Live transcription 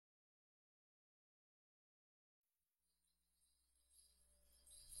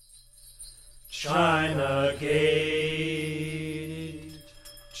China Gate,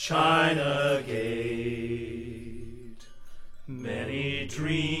 China Gate. Many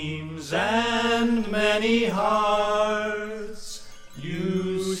dreams and many hearts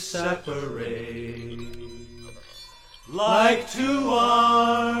you separate. Like two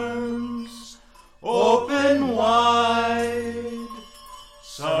arms open wide,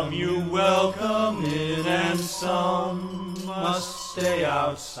 some you welcome in and some must stay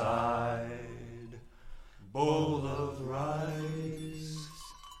outside. Bowl of rice,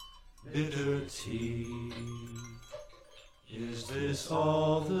 bitter tea. Is this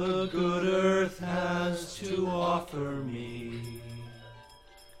all the good earth has to offer me?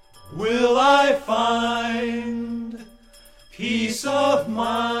 Will I find peace of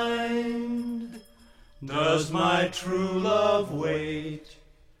mind? Does my true love wait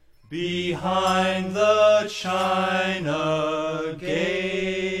behind the China Gate?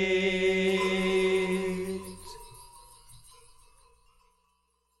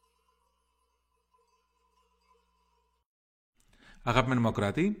 Αγαπημένοι μου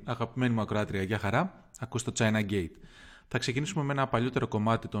ακροατή, αγαπημένη μου ακροάτρια, για χαρά, ακούς το China Gate. Θα ξεκινήσουμε με ένα παλιότερο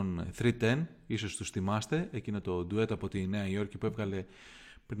κομμάτι των 310, ίσως τους θυμάστε, εκείνο το ντουέτο από τη Νέα Υόρκη που έβγαλε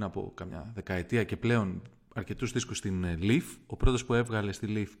πριν από καμιά δεκαετία και πλέον αρκετούς δίσκους στην Leaf. Ο πρώτος που έβγαλε στη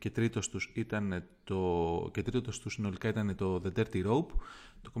Leaf και τρίτος τους συνολικά ήταν το The Dirty Rope.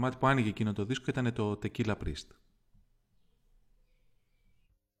 Το κομμάτι που άνοιγε εκείνο το δίσκο ήταν το Tequila Priest.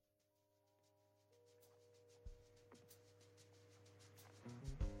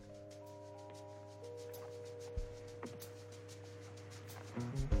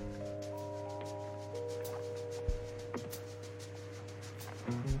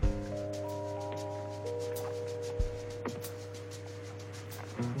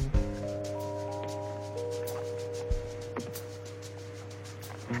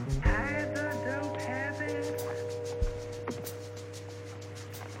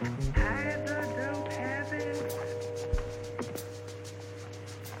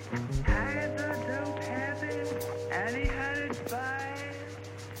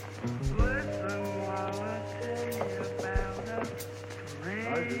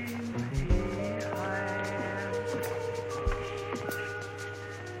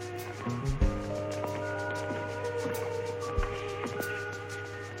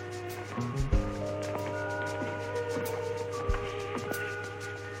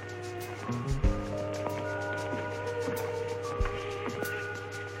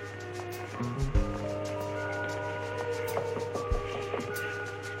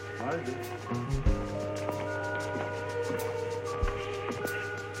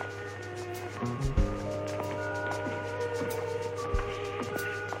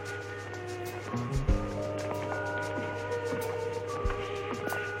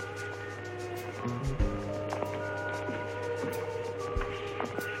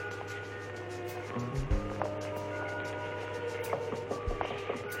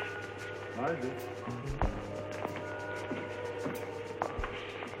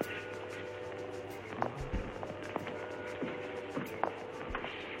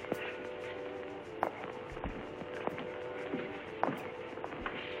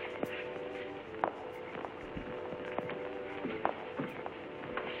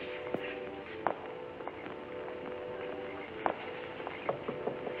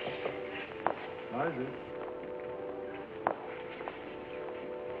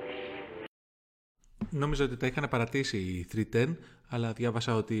 Νόμιζα ότι τα είχαν παρατήσει οι 310, αλλά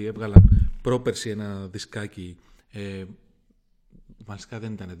διάβασα ότι έβγαλαν πρόπερση ένα δισκάκι. Μάλιστα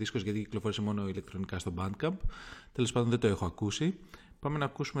δεν ήταν δίσκος γιατί κυκλοφόρησε μόνο ηλεκτρονικά στο Bandcamp. Τέλος πάντων δεν το έχω ακούσει. Πάμε να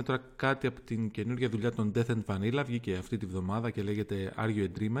ακούσουμε τώρα κάτι από την καινούργια δουλειά των Death and Vanilla. Βγήκε αυτή τη βδομάδα και λέγεται Are You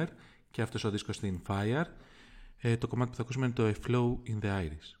a Dreamer? Και αυτός ο δίσκος στην Fire. Το κομμάτι που θα ακούσουμε είναι το A Flow in the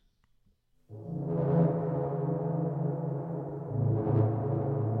Iris.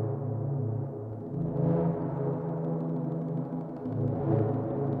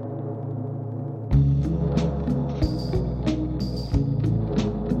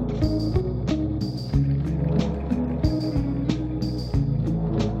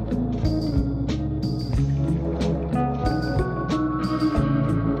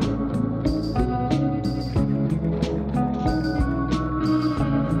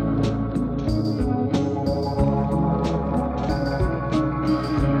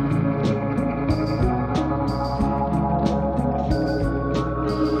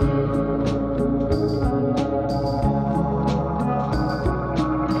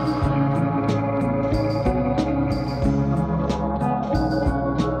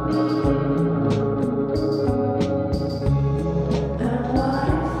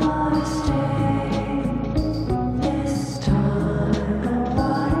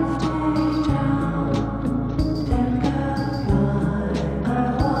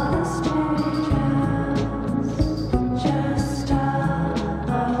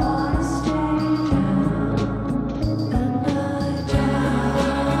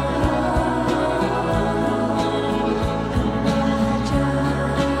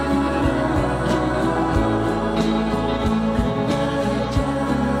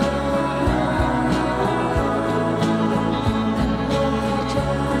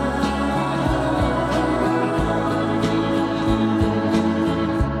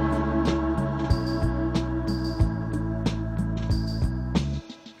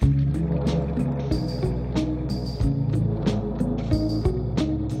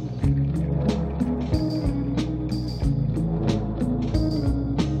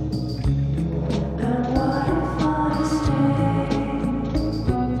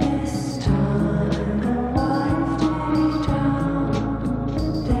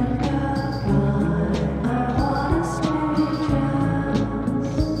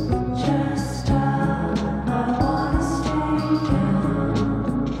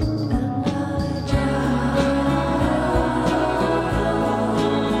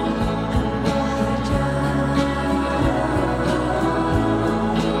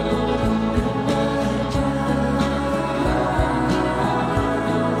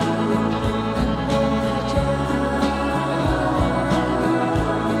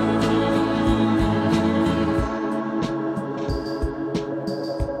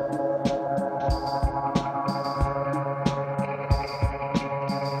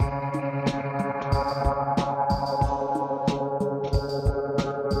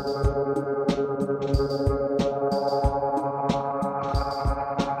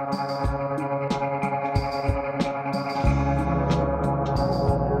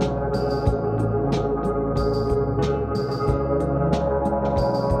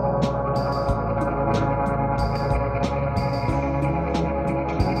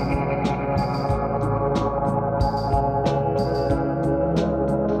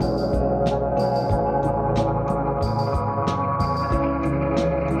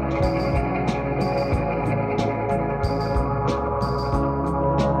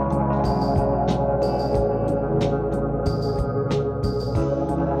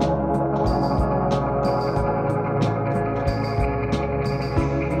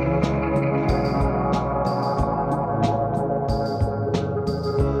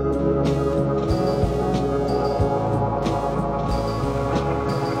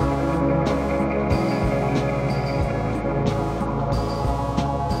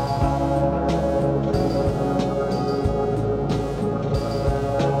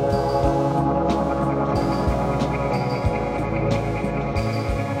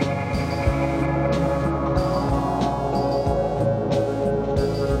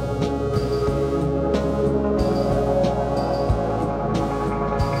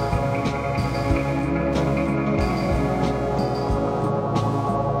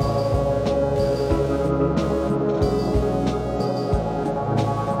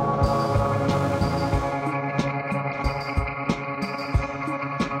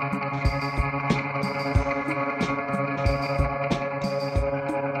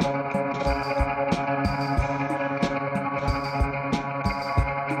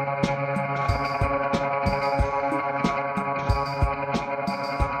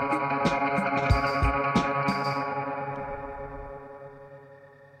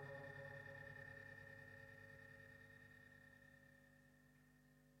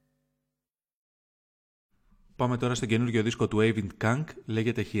 Πάμε τώρα στο καινούργιο δίσκο του Avint Kang,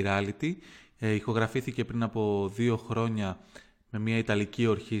 λέγεται Hirality. Ηχογραφήθηκε πριν από 2 χρόνια με μια ιταλική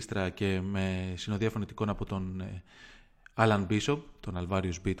ορχήστρα και με συνοδεία φωνητικών από τον Alan Bishop, τον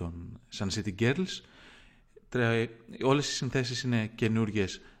Alvarius B, των Sun City Girls. Όλες οι συνθέσεις είναι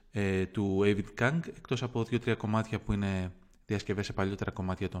καινούργιες του Avint Kang, εκτός από 2-3 κομμάτια που είναι διασκευές σε παλιότερα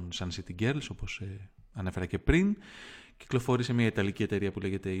κομμάτια των Sun City Girls, όπως ανέφερα και πριν. Κυκλοφορεί σε μια ιταλική εταιρεία που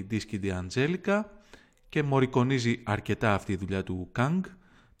λέγεται η Dischi di Angelica και μορικονίζει αρκετά αυτή η δουλειά του Kang.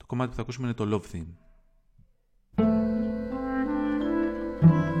 Το κομμάτι που θα ακούσουμε είναι το Love Theme.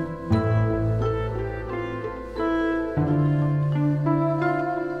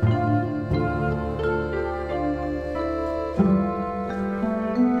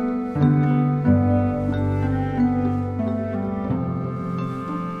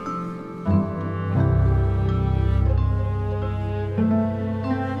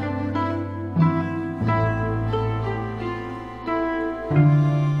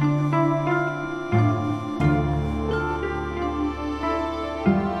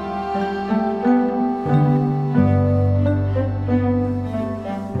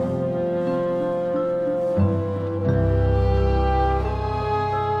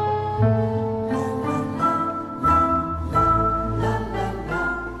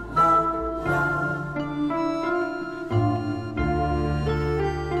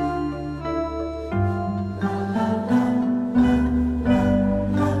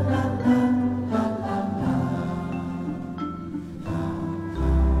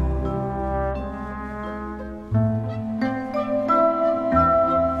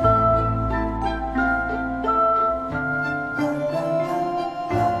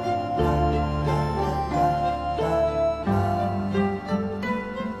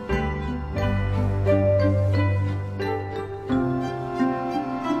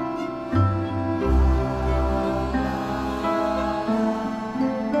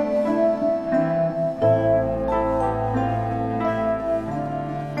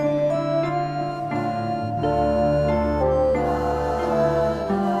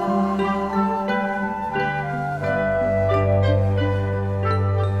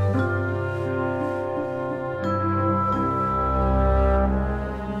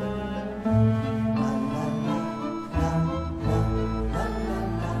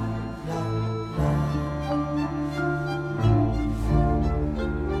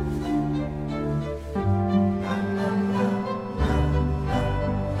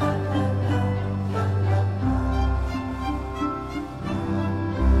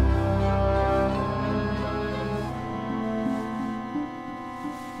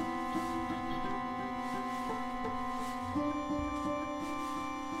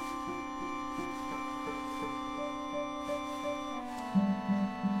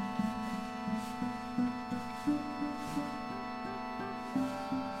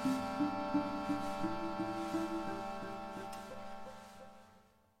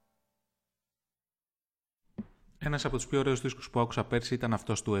 Ένας από τους πιο ωραίους δίσκους που άκουσα πέρσι ήταν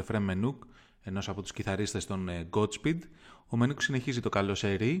αυτός του Εφρέμ Μενούκ, ενός από τους κιθαρίστες των Godspeed. Ο Μενούκ συνεχίζει το καλό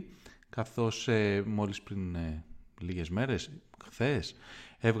σερί, καθώς μόλις πριν λίγες μέρες, χθες,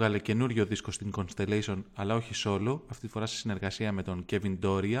 έβγαλε καινούριο δίσκο στην Constellation, αλλά όχι solo, αυτή τη φορά σε συνεργασία με τον Kevin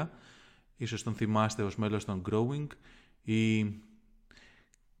Doria. Ίσως τον θυμάστε ως μέλος των Growing ή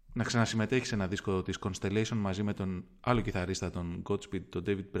να ξανασυμμετέχει σε ένα δίσκο της Constellation μαζί με τον άλλο κιθαρίστα των Godspeed, τον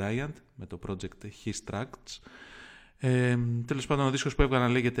David Bryant, με το project His Tracts. Τέλος πάντων, ο δίσκος που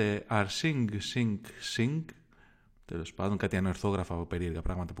έβγαλαν λέγεται Our Sing, Sing, Sing. Τέλος πάντων, κάτι ανορθόγραφα από περίεργα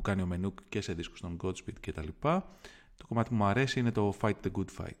πράγματα που κάνει ο Μενούκ και σε δίσκους των Godspeed κτλ. Το κομμάτι που μου αρέσει είναι το Fight the Good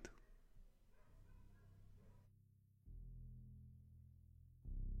Fight.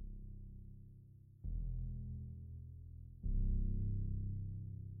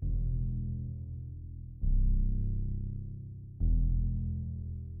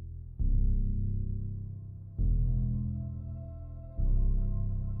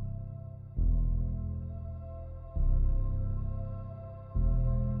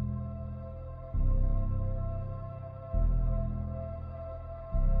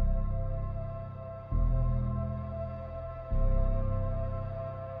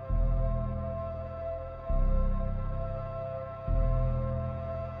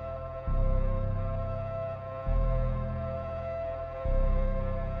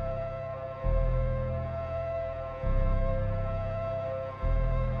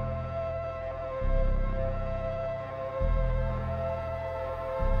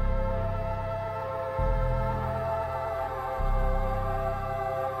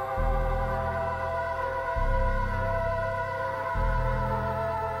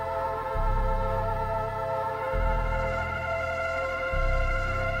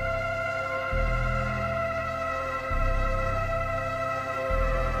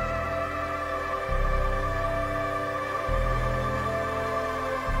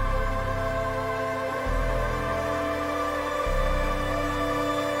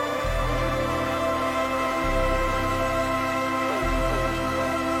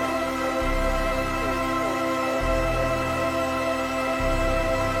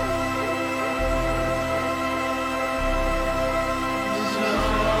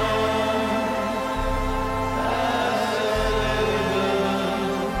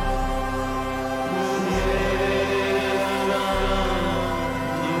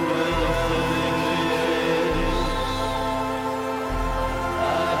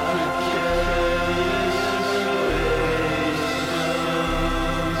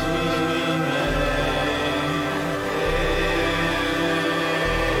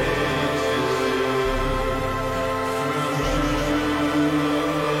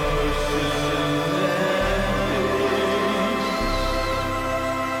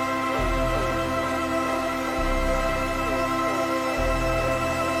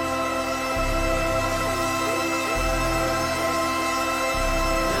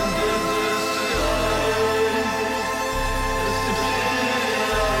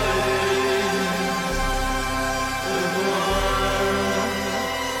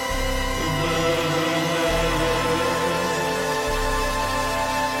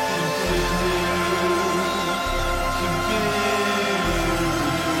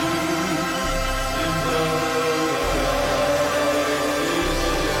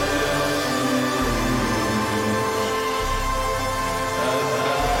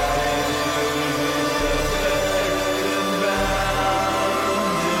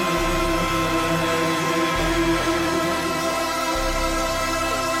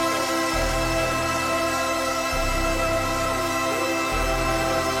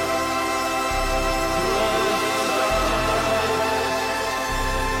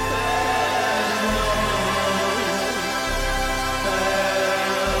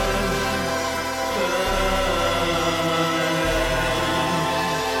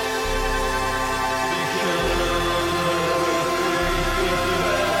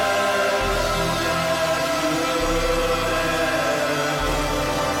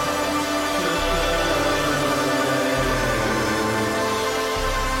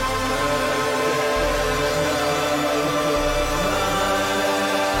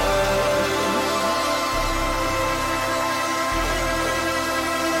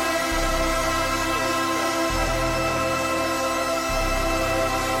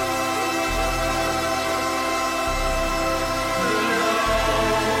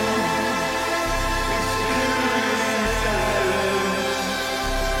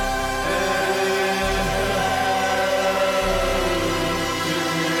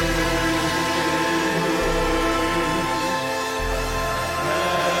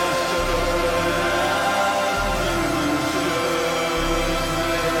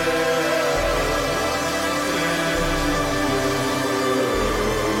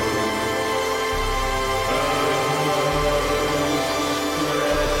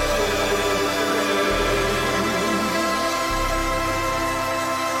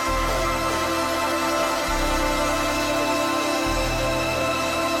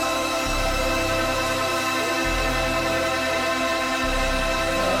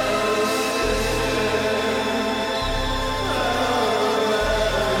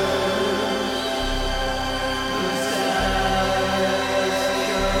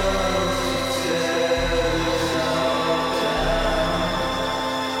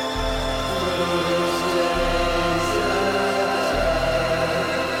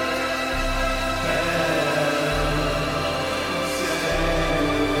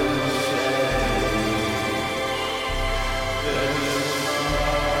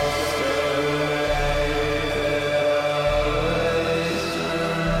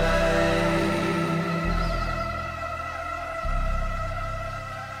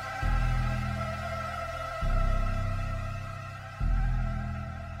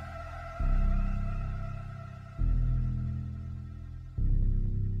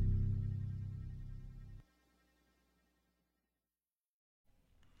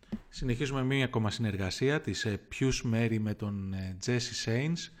 Συνεχίζουμε μία ακόμα συνεργασία της Pius Mary με τον Jesse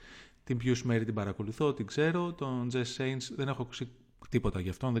Sainz. Την Pius Mary την παρακολουθώ, την ξέρω. Τον Jesse Sainz δεν έχω ακούσει τίποτα γι'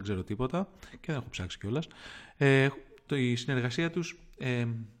 αυτόν, δεν ξέρω τίποτα και δεν έχω ψάξει κιόλας. Η συνεργασία τους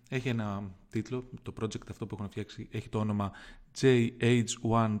έχει ένα τίτλο, το project αυτό που έχουν φτιάξει έχει το όνομα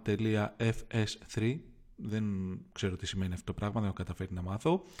JH1.FS3. Δεν ξέρω τι σημαίνει αυτό το πράγμα, δεν έχω καταφέρει να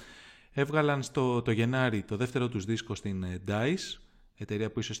μάθω. Έβγαλαν το Γενάρη το δεύτερο τους δίσκο στην DICE,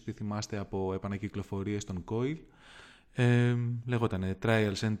 εταιρεία που ίσως τη θυμάστε από επανακυκλοφορίες των Coil. Λεγότανε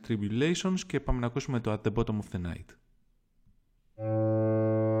Trials and Tribulations και πάμε να ακούσουμε το At the Bottom of the Night.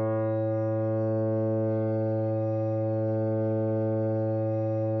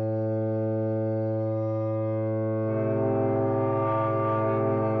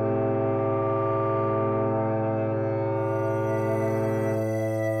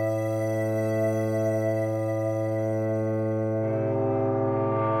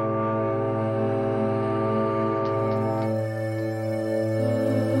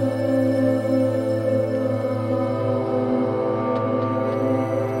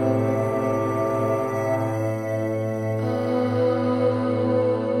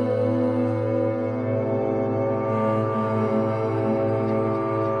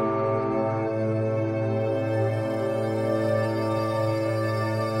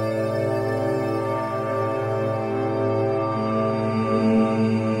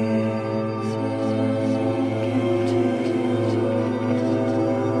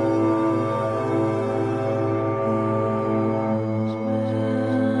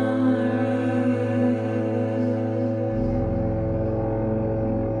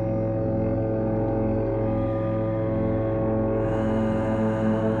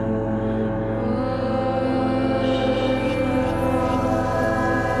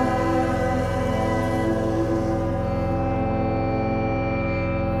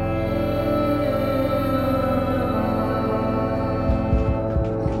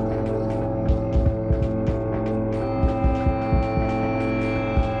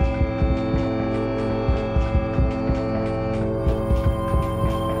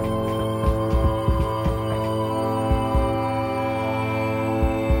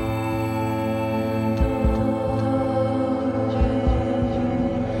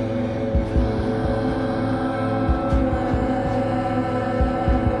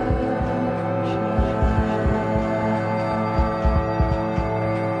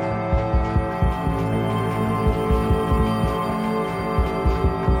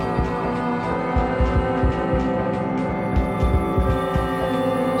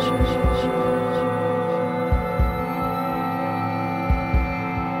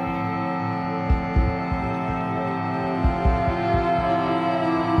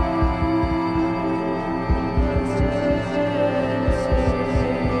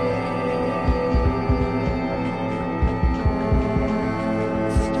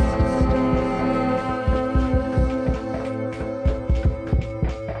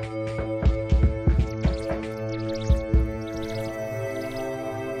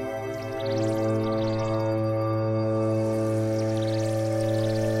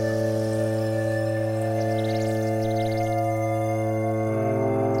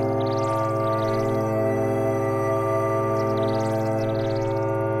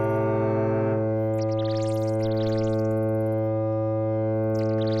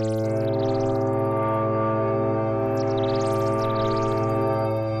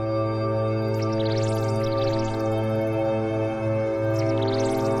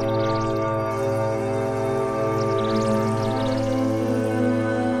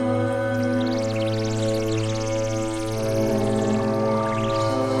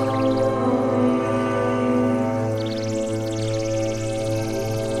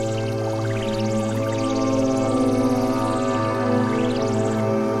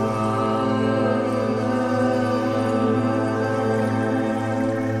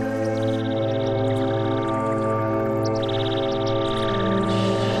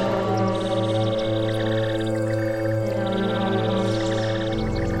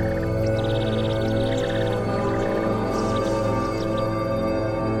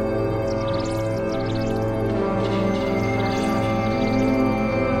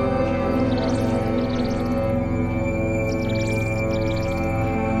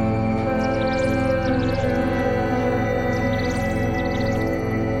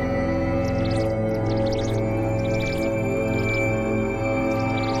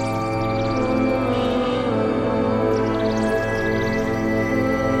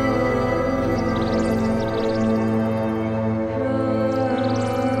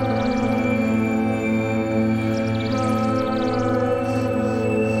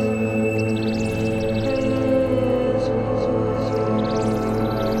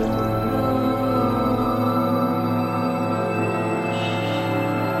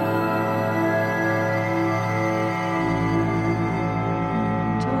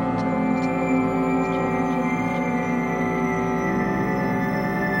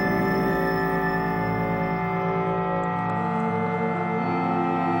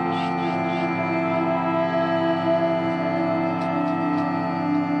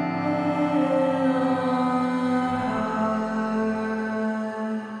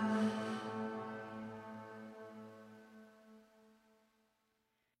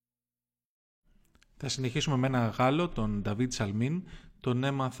 Θα συνεχίσουμε με ένα Γάλλο, τον David Salmin. Τον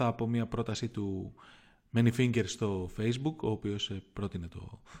έμαθα από μια πρόταση του Many Fingers στο Facebook, ο οποίος πρότεινε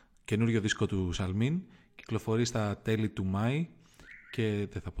το καινούριο δίσκο του Salmin. Κυκλοφορεί στα τέλη του Μάη και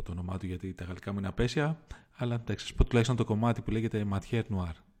δεν θα πω το όνομά του γιατί τα γαλλικά μου είναι απέσια, αλλά εντάξει, σας πω τουλάχιστον το κομμάτι που λέγεται Matière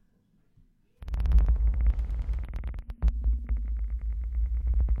Noire.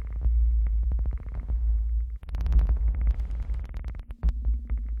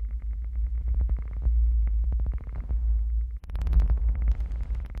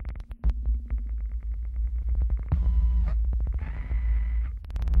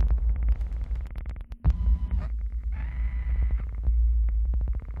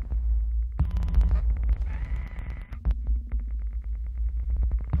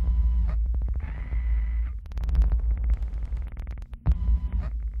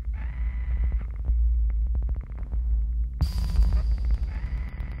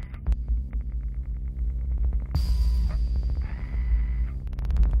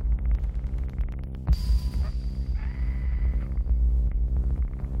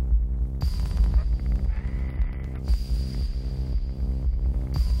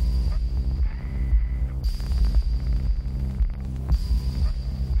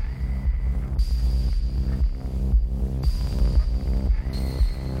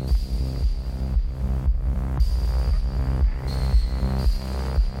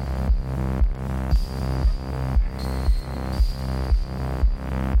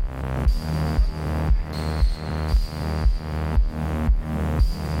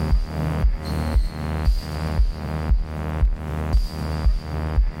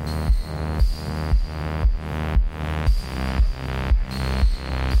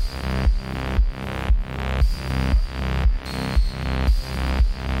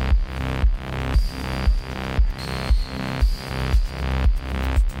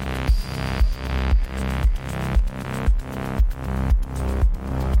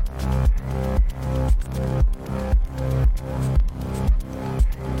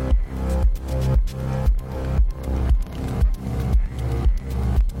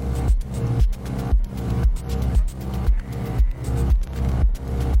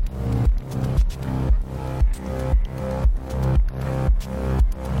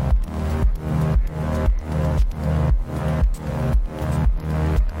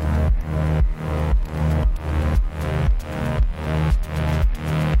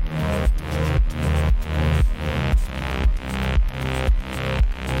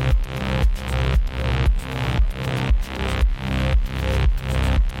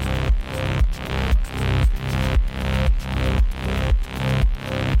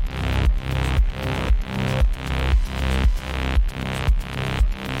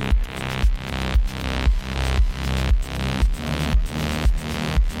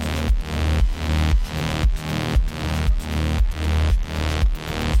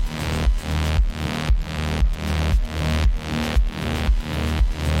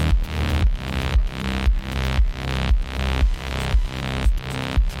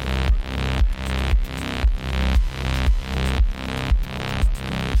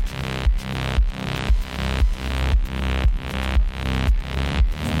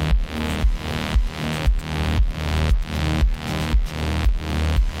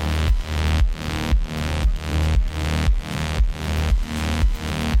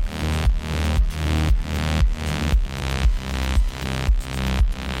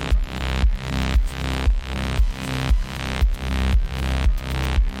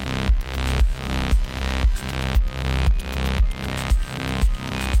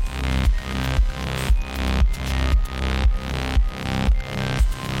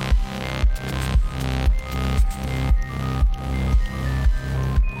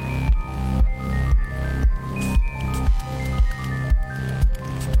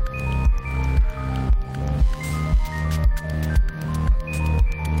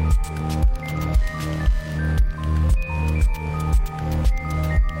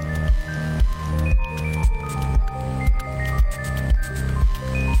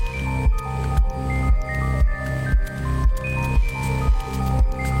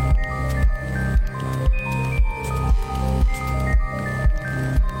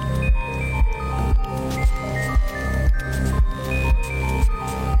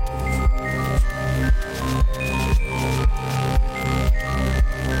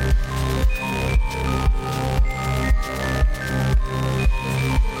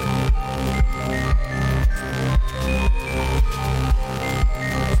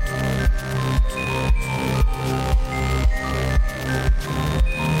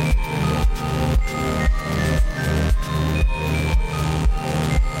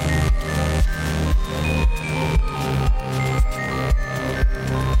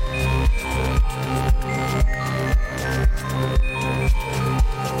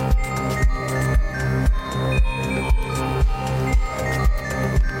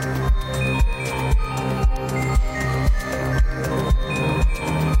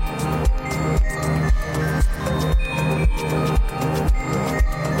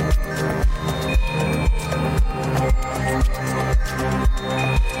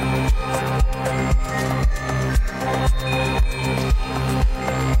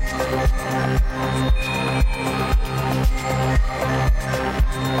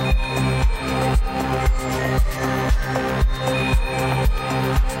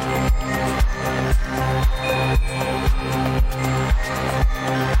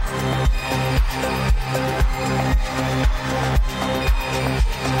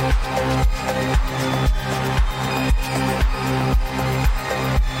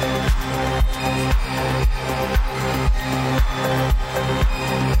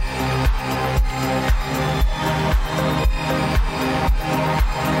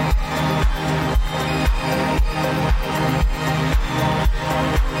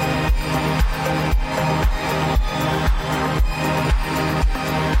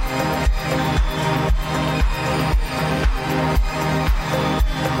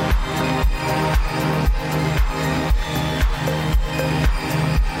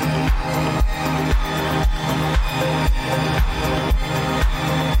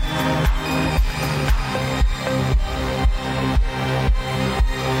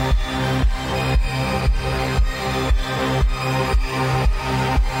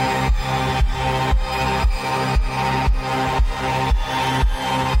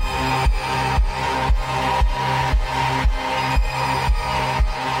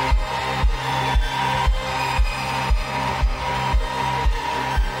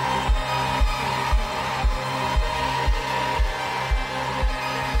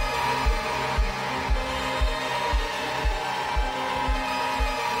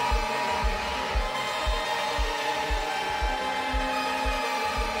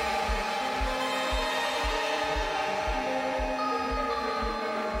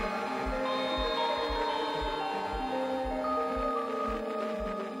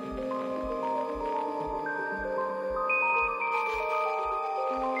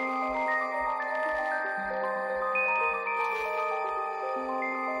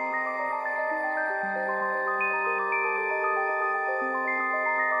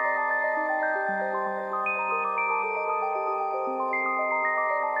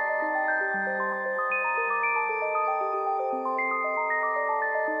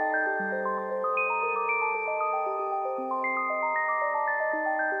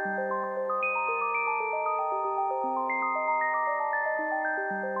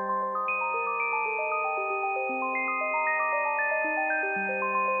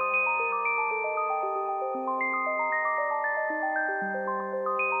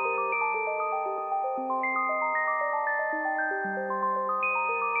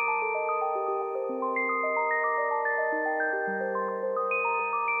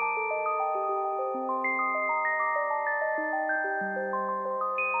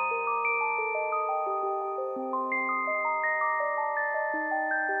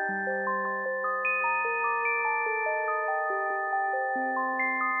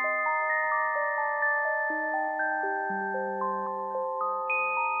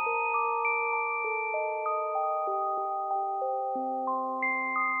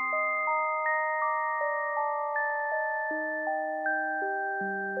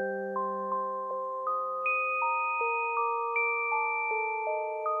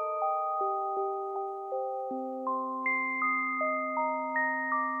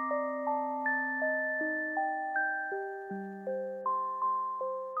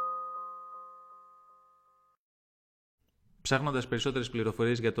 Ψάχνοντας περισσότερες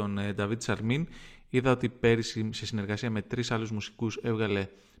πληροφορίες για τον David Charmin, είδα ότι πέρυσι σε συνεργασία με 3 άλλους μουσικούς έβγαλε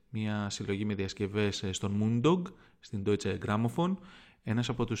μια συλλογή με διασκευές στον Moondog, στην Deutsche Grammophon. Ένας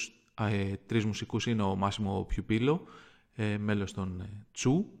από τους 3 μουσικούς είναι ο Massimo Pupillo, μέλος των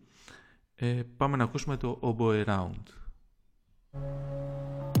Τσου. Πάμε να ακούσουμε το Oboe Round.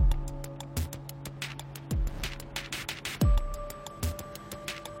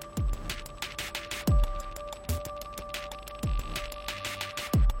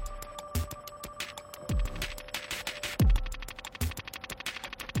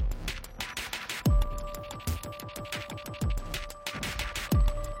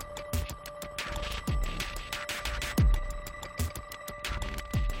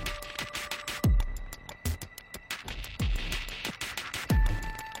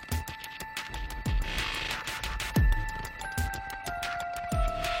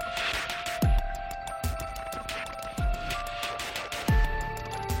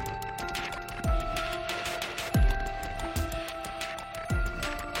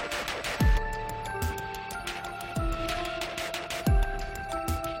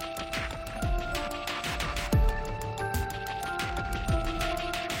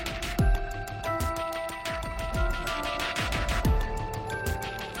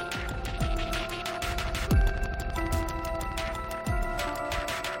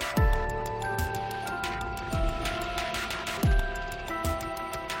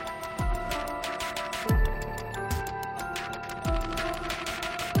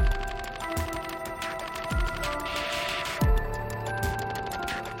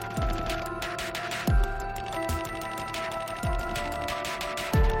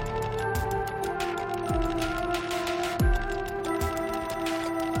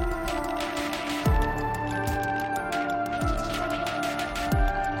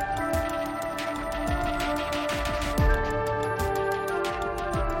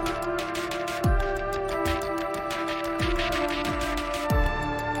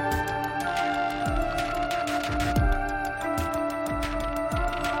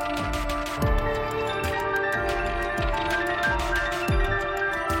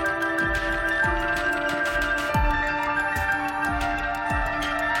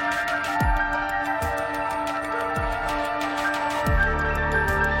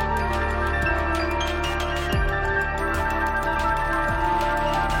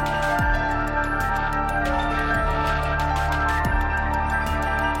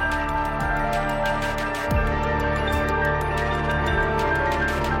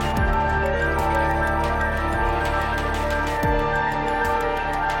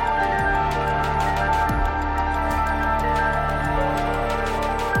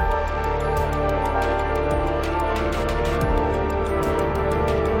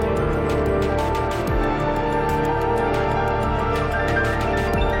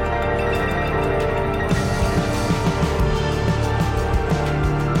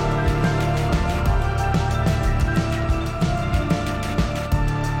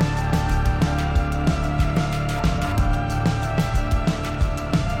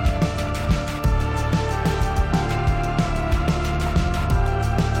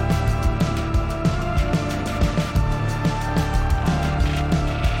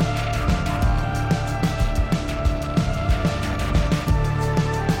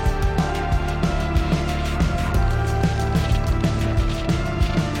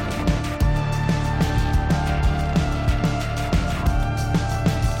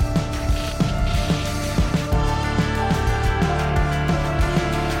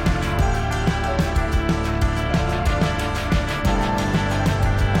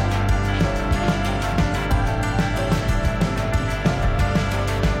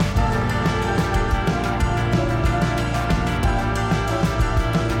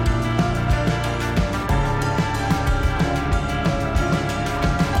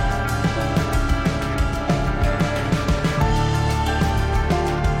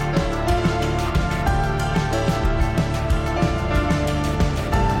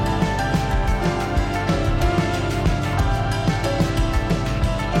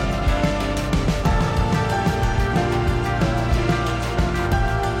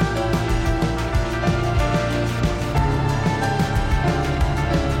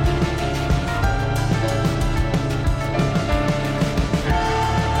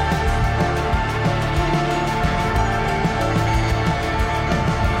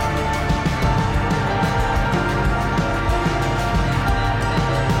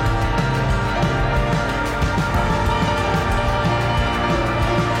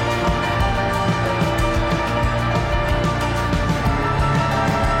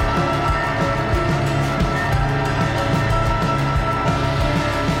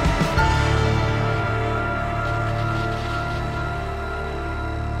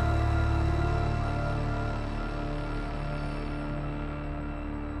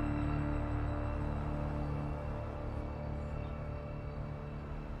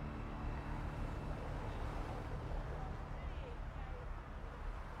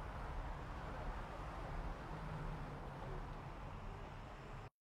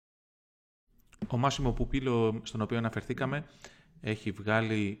 Ο Μάσιμο Πουπίλο, στον οποίο αναφερθήκαμε, έχει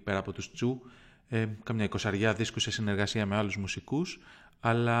βγάλει πέρα από τους Τσου καμιά 20 δίσκους σε συνεργασία με άλλους μουσικούς,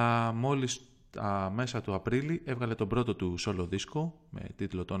 αλλά μόλις μέσα του Απρίλη έβγαλε τον πρώτο του solo δίσκο με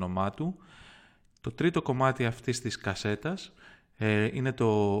τίτλο το όνομά του. Το τρίτο κομμάτι αυτής της κασέτας είναι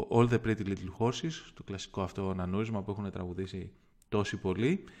το All the Pretty Little Horses, το κλασικό αυτό ανανούρισμα που έχουν τραγουδήσει τόσοι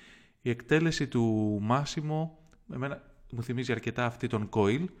πολλοί. Η εκτέλεση του Μάσιμο εμένα μου θυμίζει αρκετά αυτή των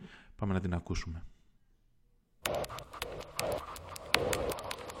Coil. Πάμε να την ακούσουμε.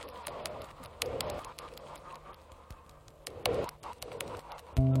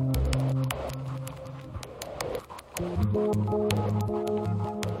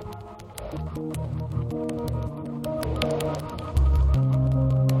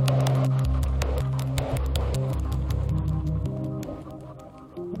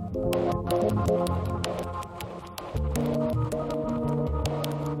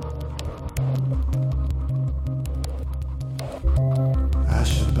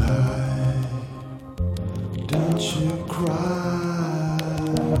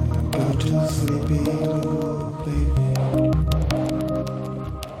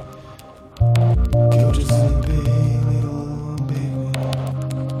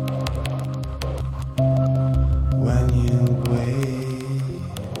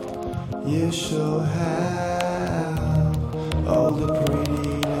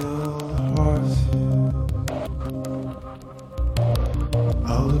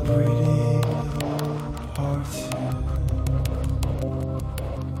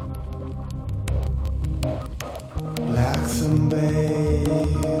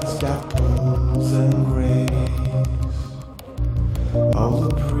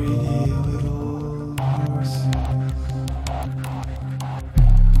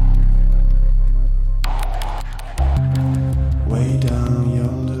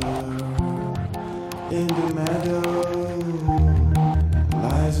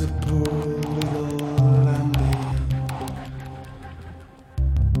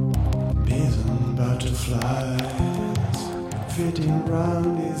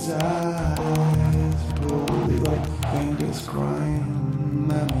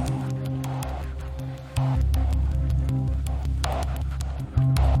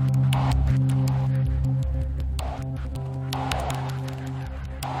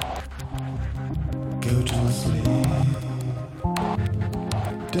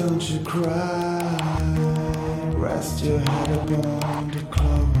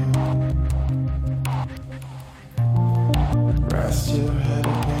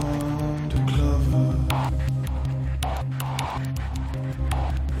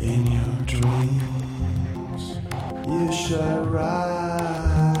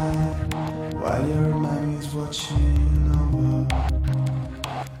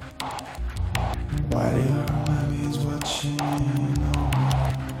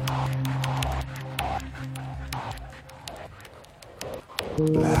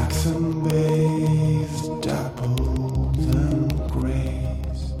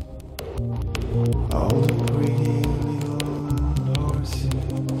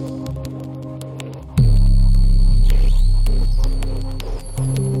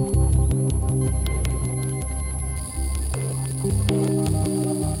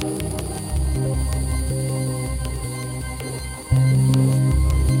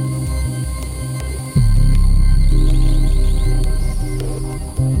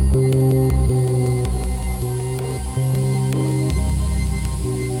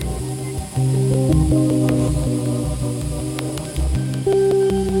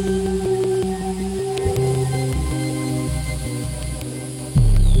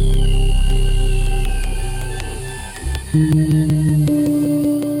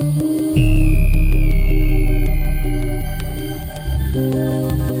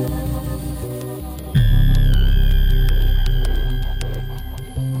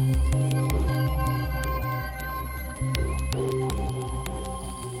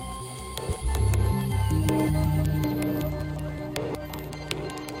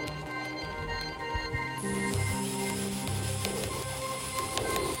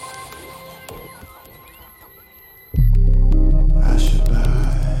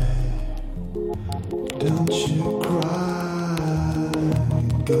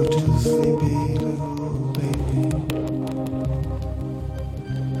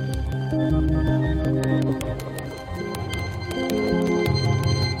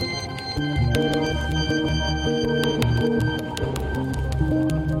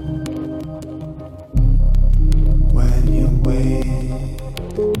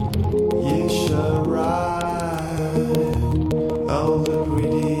 All the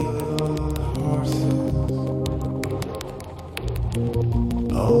pretty little horses.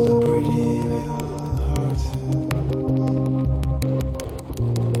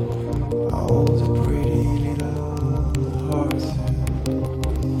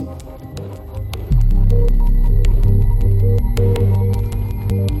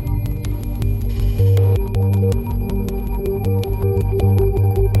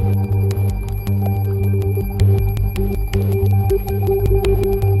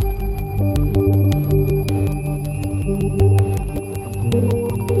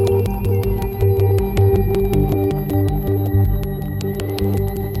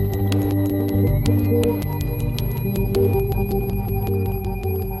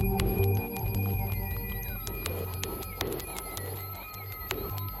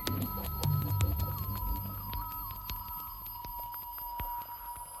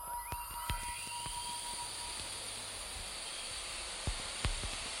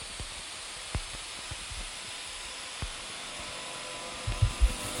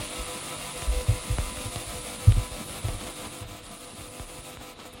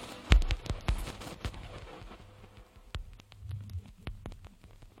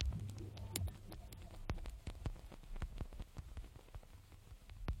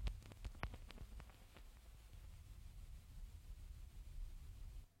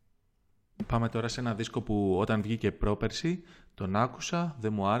 Πάμε τώρα σε ένα δίσκο που όταν βγήκε πρόπερση τον άκουσα,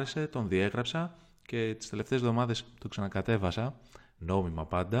 δεν μου άρεσε, τον διέγραψα και τις τελευταίες εβδομάδες το ξανακατέβασα, νόμιμα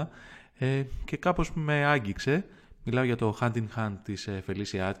πάντα, και κάπως με άγγιξε. Μιλάω για το Hand in Hand της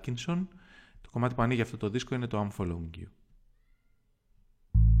Felicia Atkinson. Το κομμάτι που ανοίγει αυτό το δίσκο είναι το I'm Following You.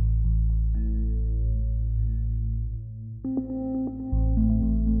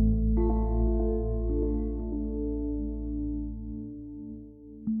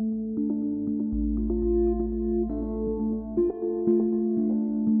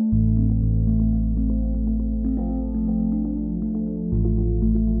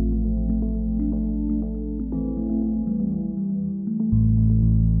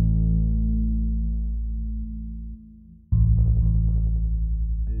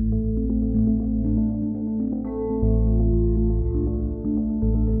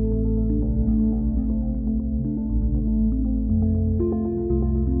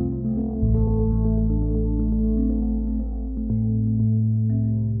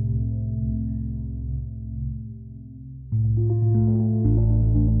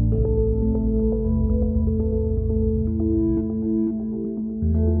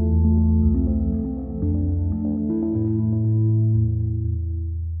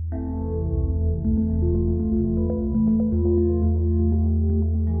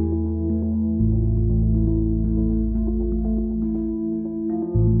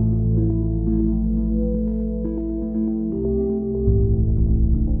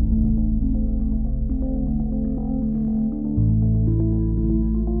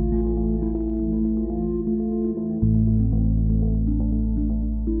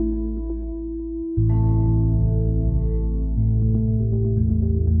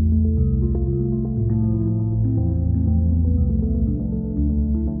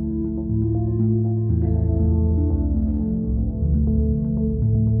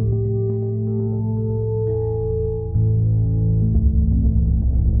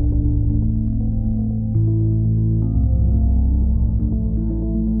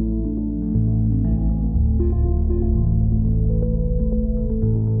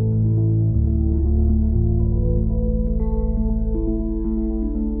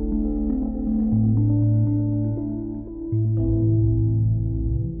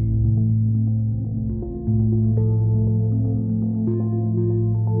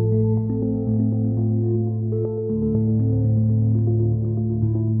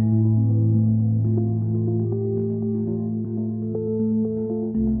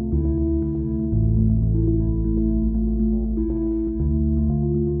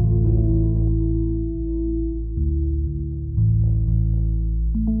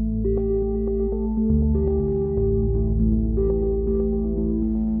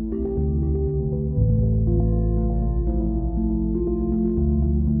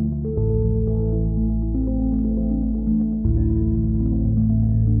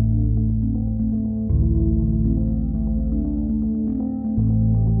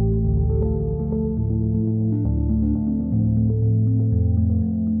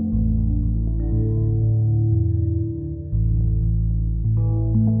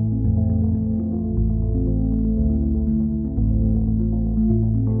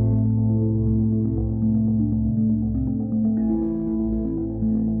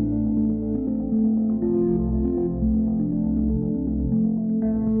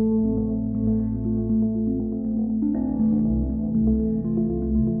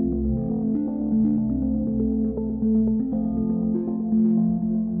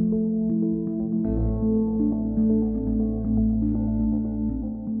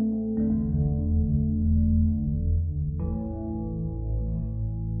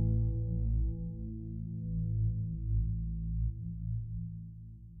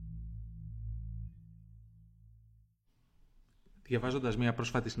 Διαβάζοντας μια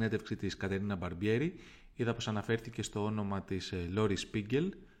πρόσφατη συνέντευξη της Κατερίνα Μπαρμπιέρη, είδα πως αναφέρθηκε στο όνομα της Λόρι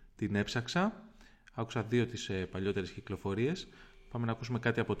Σπίγκελ, την έψαξα, άκουσα 2 τις παλιότερες κυκλοφορίες. Πάμε να ακούσουμε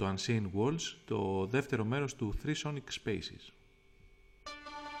κάτι από το Unseen Walls, το δεύτερο μέρος του Three Sonic Spaces.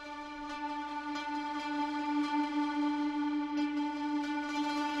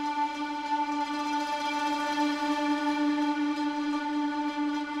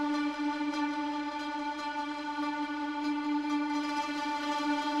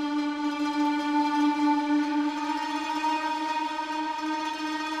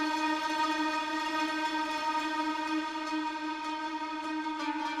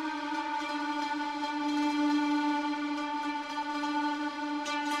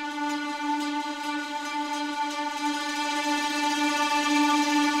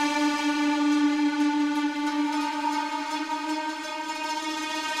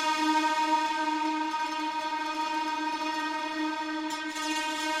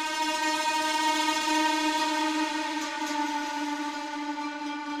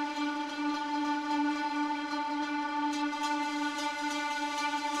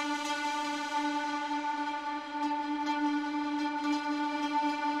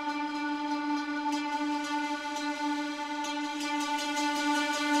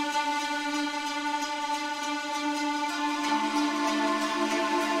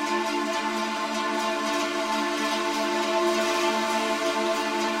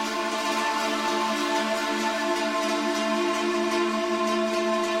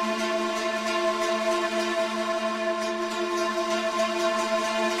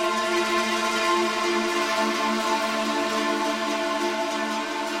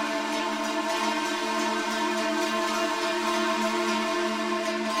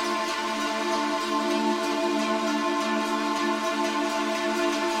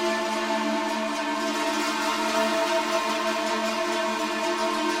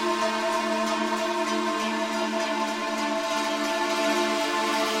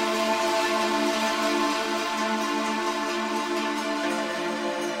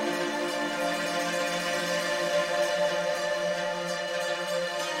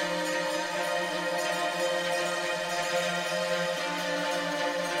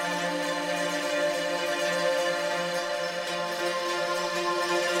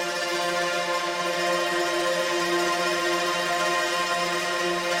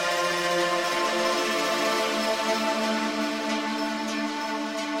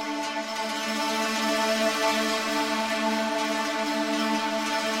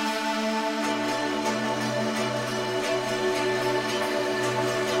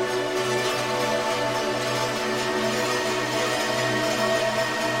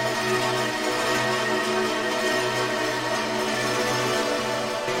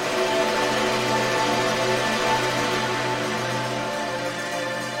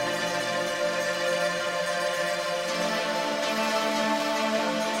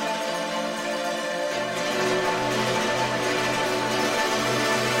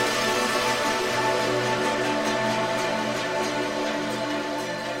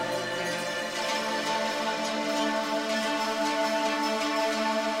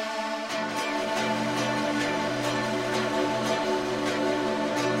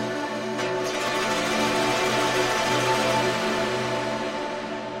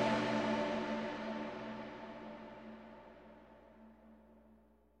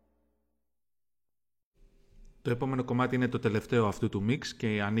 Το επόμενο κομμάτι είναι το τελευταίο αυτού του mix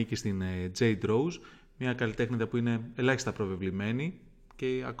και ανήκει στην Jade Rose, μια καλλιτέχνηδα που είναι ελάχιστα προβεβλημένη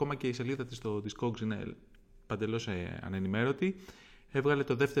και ακόμα και η σελίδα της στο Discogs είναι παντελώς ανενημέρωτη. Έβγαλε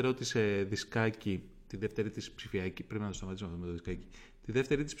το δεύτερο της δισκάκι, τη δεύτερη της ψηφιακή, πρέπει να το σταματήσουμε αυτό με το δισκάκι, τη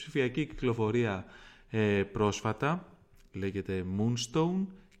δεύτερη της ψηφιακή κυκλοφορία πρόσφατα, λέγεται Moonstone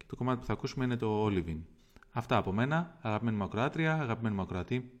και το κομμάτι που θα ακούσουμε είναι το Olivine. Αυτά από μένα, αγαπημένη μου ακροάτρια, αγαπημένη μου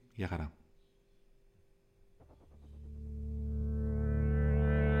ακροατή, γεια χαρά.